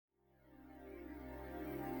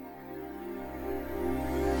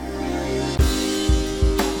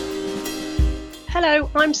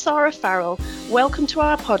Hello, I'm Sarah Farrell. Welcome to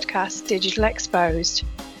our podcast, Digital Exposed.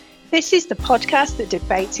 This is the podcast that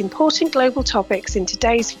debates important global topics in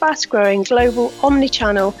today's fast-growing global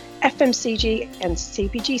omnichannel, FMCG and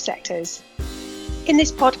CPG sectors. In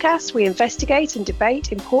this podcast, we investigate and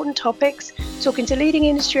debate important topics, talking to leading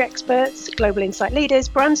industry experts, global insight leaders,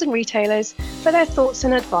 brands and retailers for their thoughts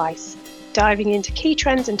and advice, diving into key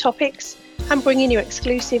trends and topics, and bringing you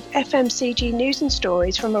exclusive FMCG news and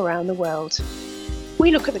stories from around the world.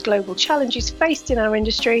 We look at the global challenges faced in our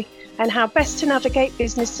industry and how best to navigate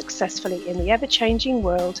business successfully in the ever-changing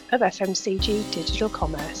world of FMCG digital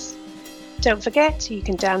commerce. Don't forget, you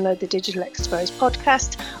can download the Digital Exposed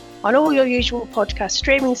podcast on all your usual podcast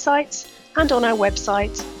streaming sites and on our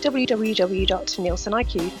website,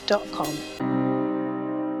 www.nielseniq.com.